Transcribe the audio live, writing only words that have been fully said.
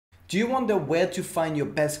Do you wonder where to find your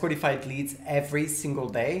best qualified leads every single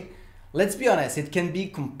day? Let's be honest, it can be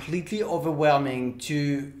completely overwhelming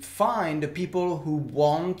to find the people who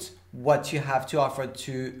want what you have to offer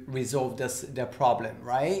to resolve their problem,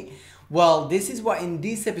 right? Well, this is what in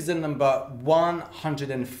this episode number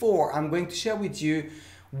 104, I'm going to share with you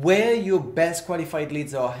where your best qualified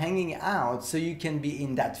leads are hanging out so you can be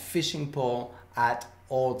in that fishing pool at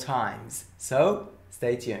all times. So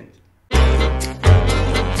stay tuned.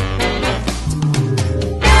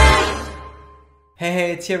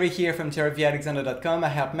 Hey, Thierry here from thierryvalexander.com. I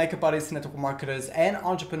help makeup artists, network marketers, and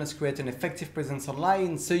entrepreneurs create an effective presence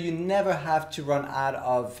online so you never have to run out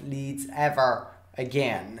of leads ever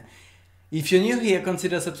again. If you're new here,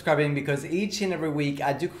 consider subscribing because each and every week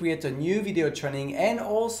I do create a new video training and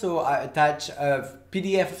also I attach a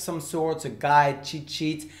PDF of some sort, a guide, cheat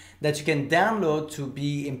sheet that you can download to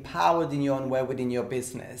be empowered in your own way within your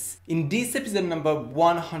business. In this episode number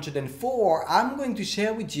 104, I'm going to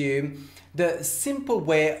share with you the simple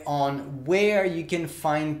way on where you can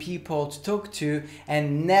find people to talk to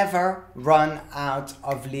and never run out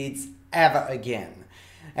of leads ever again.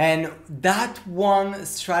 And that one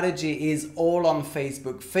strategy is all on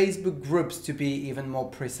Facebook groups to be even more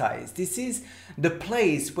precise. This is the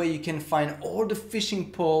place where you can find all the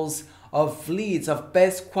fishing pools of leads, of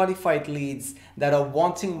best qualified leads that are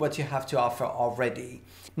wanting what you have to offer already.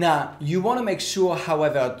 Now, you want to make sure,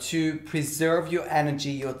 however, to preserve your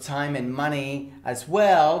energy, your time and money as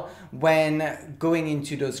well when going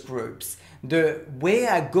into those groups. The way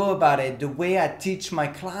I go about it, the way I teach my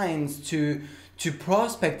clients to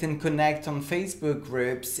prospect and connect on Facebook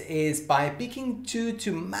groups is by picking 2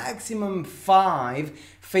 to maximum 5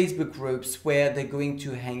 Facebook groups where they're going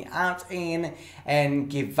to hang out in and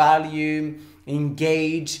give value,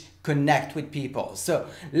 engage, connect with people. So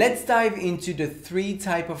let's dive into the 3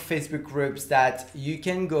 types of Facebook groups that you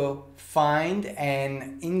can go find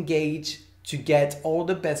and engage to get all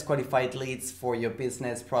the best qualified leads for your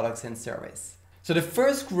business, products and service. So the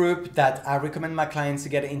first group that I recommend my clients to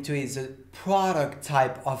get into is a product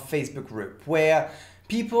type of Facebook group where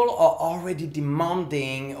people are already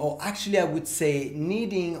demanding, or actually I would say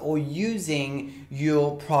needing or using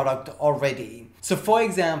your product already. So for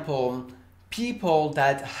example, people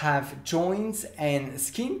that have joints and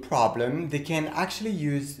skin problem, they can actually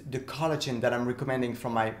use the collagen that I'm recommending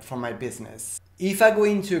from my business. If I go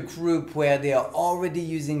into a group where they are already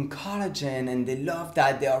using collagen and they love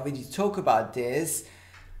that, they already talk about this,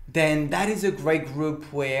 then that is a great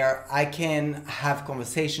group where I can have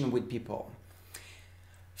conversation with people.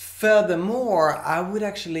 Furthermore,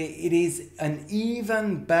 it is an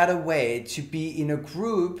even better way to be in a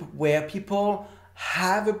group where people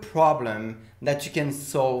have a problem that you can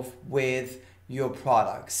solve with your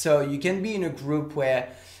product. So you can be in a group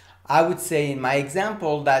where I would say in my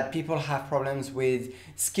example that people have problems with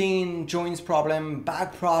skin, joints problem,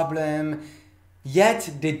 back problem, yet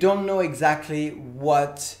they don't know exactly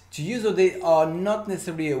what to use or they are not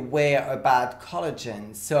necessarily aware about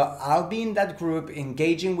collagen. So I'll be in that group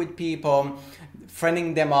engaging with people,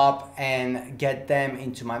 friending them up and get them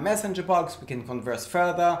into my messenger box. We can converse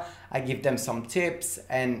further. I give them some tips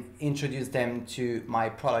and introduce them to my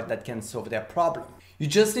product that can solve their problem. You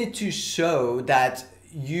just need to show that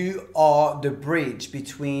you are the bridge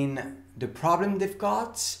between the problem they've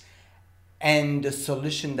got and the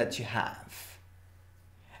solution that you have.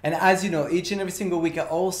 And as you know, each and every single week I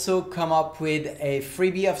also come up with a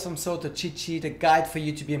freebie of some sort, a cheat sheet, a guide for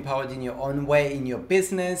you to be empowered in your own way in your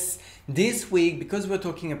business. This week, because we're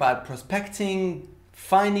talking about prospecting,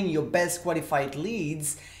 finding your best qualified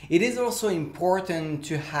leads, it is also important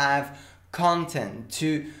to have content,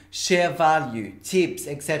 to share value, tips,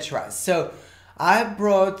 etc. So I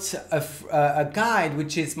brought a guide,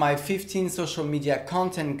 which is my 15 social media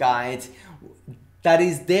content guide that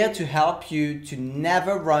is there to help you to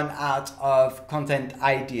never run out of content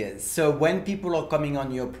ideas. So when people are coming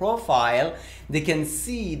on your profile, they can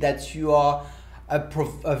see that you are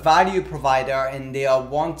a value provider and they are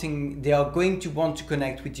going to want to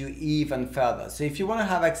connect with you even further. So if you want to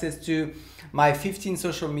have access to my 15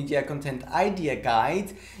 social media content idea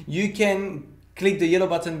guide, you can click the yellow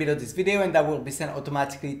button below this video and that will be sent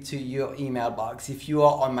automatically to your email box. If you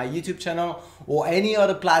are on my YouTube channel or any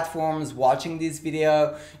other platforms watching this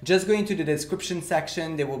video, just go into the description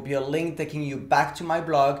section. There will be a link taking you back to my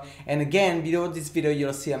blog. And again, below this video,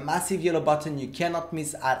 you'll see a massive yellow button you cannot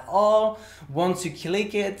miss at all. Once you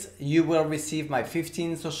click it, you will receive my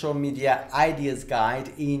 15 social media ideas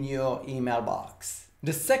guide in your email box.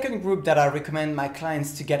 The second group that I recommend my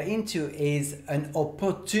clients to get into is an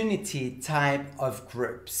opportunity type of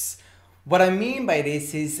groups What I mean by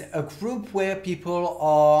this is a group where people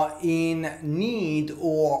are in need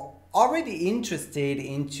or already interested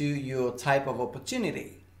into your type of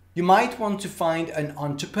opportunity. You might want to find an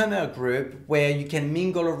entrepreneur group where you can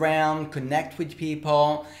mingle around, connect with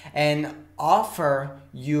people, and offer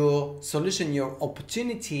your solution, your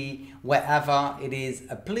opportunity wherever it is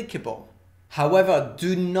applicable. However,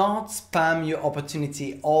 do not spam your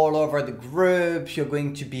opportunity all over the group. You're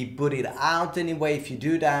going to be booted out anyway if you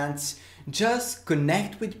do that. Just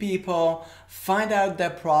connect with people, find out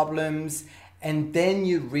their problems, and then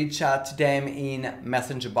you reach out to them in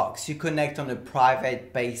Messenger box. You connect on a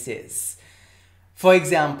private basis. For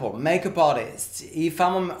example, makeup artists. If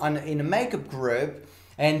I'm in a makeup group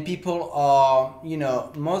and people are,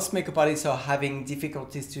 most makeup artists are having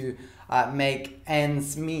difficulties to make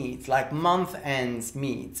ends meet, like month ends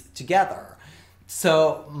meet together.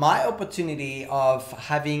 So my opportunity of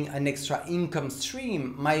having an extra income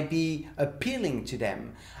stream might be appealing to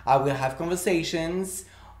them. I will have conversations,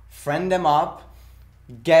 friend them up,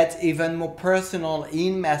 get even more personal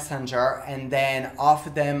in Messenger, and then offer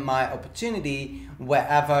them my opportunity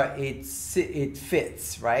wherever it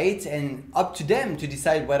fits, right? And up to them to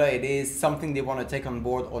decide whether it is something they want to take on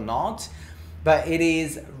board or not. But it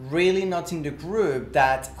is really not in the group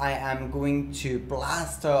that I am going to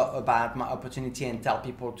blaster about my opportunity and tell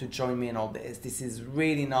people to join me in all this. This is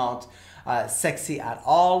really not sexy at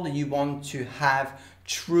all. You want to have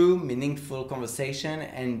true, meaningful conversation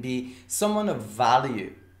and be someone of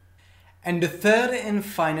value. And the third and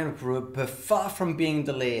final group, but far from being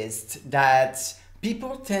the least, that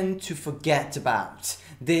people tend to forget about,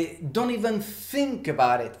 they don't even think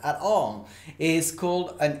about it at all, is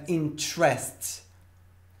called an interest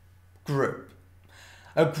group.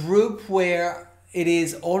 A group where it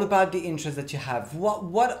is all about the interest that you have.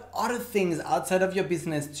 What other things outside of your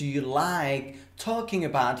business do you like talking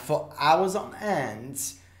about for hours on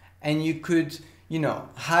end? And you could,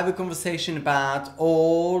 have a conversation about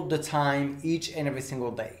all the time, each and every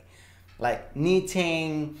single day. Like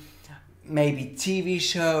knitting, maybe TV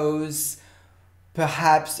shows,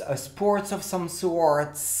 perhaps a sports of some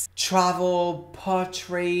sorts, travel,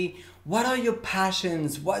 poetry. What are your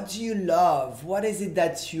passions? What do you love? What is it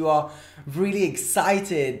that you are really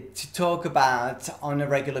excited to talk about on a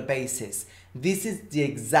regular basis? This is the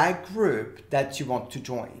exact group that you want to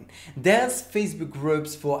join. There's Facebook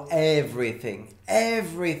groups for everything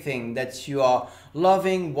that you are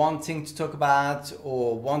loving, wanting to talk about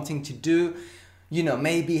or wanting to do.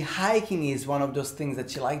 Maybe hiking is one of those things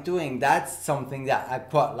that you like doing. That's something that I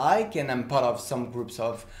quite like, and I'm part of some groups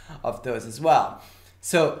of those as well.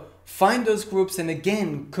 So find those groups and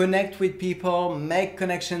again, connect with people, make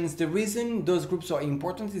connections. The reason those groups are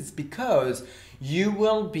important is because you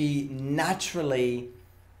will be naturally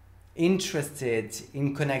interested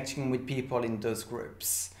in connecting with people in those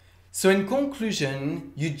groups. So in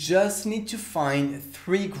conclusion, you just need to find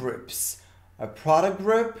 3 groups: a product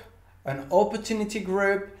group, an opportunity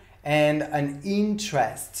group, and an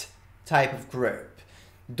interest type of group.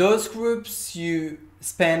 Those groups, you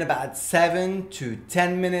spend about 7 to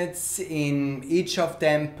 10 minutes in each of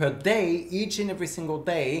them per day, each and every single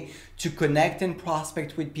day, to connect and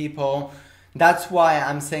prospect with people. That's why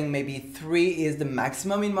I'm saying maybe 3 is the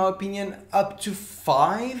maximum in my opinion, up to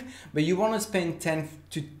 5, but you want to spend 7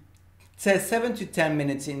 to 10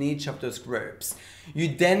 minutes in each of those groups. You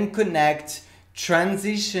then connect,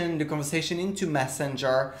 transition the conversation into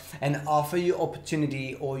Messenger, and offer your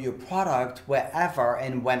opportunity or your product wherever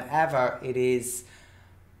and whenever it is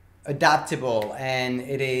adaptable and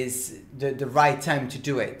it is the right time to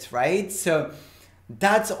do it, right? So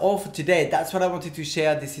that's all for today. That's what I wanted to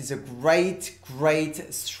share. This is a great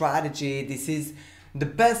strategy. This is the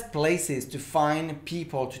best places to find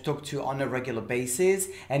people to talk to on a regular basis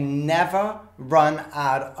and never run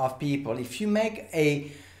out of people. If you make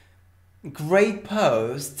a great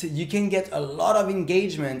post, you can get a lot of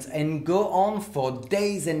engagement and go on for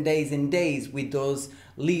days and days and days with those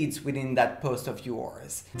leads within that post of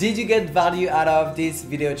yours. Did you get value out of this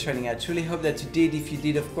video training? I truly hope that you did. If you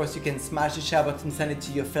did, of course, you can smash the share button, send it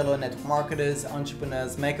to your fellow network marketers,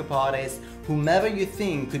 entrepreneurs, makeup artists, whomever you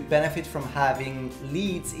think could benefit from having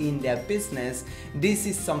leads in their business. This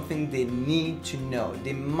is something they need to know.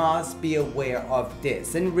 They must be aware of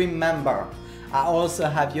this. And remember, I also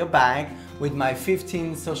have your back with my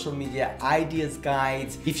 15 social media ideas guide.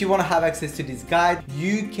 If you want to have access to this guide,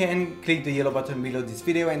 you can click the yellow button below this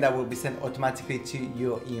video and that will be sent automatically to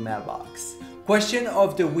your email box. Question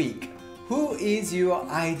of the week: who is your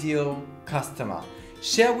ideal customer?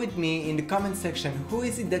 Share with me in the comment section, who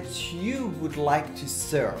is it that you would like to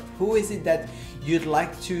serve? Who is it that you'd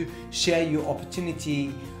like to share your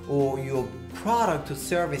opportunity or your product or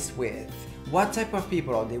service with? What type of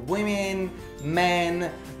people are they? Women,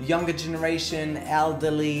 men, younger generation,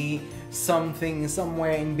 elderly, something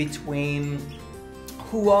somewhere in between?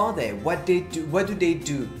 Who are they? What do they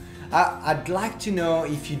do? I'd like to know.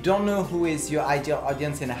 If you don't know who is your ideal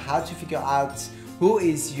audience and how to figure out who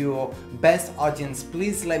is your best audience,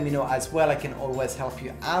 please let me know as well. I can always help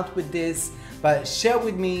you out with this, but share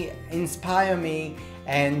with me, inspire me,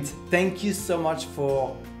 and thank you so much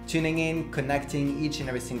for tuning in, connecting each and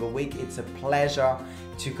every single week. It's a pleasure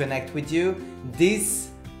to connect with you.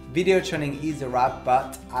 This video training is a wrap,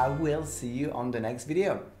 but I will see you on the next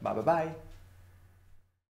video. Bye bye bye.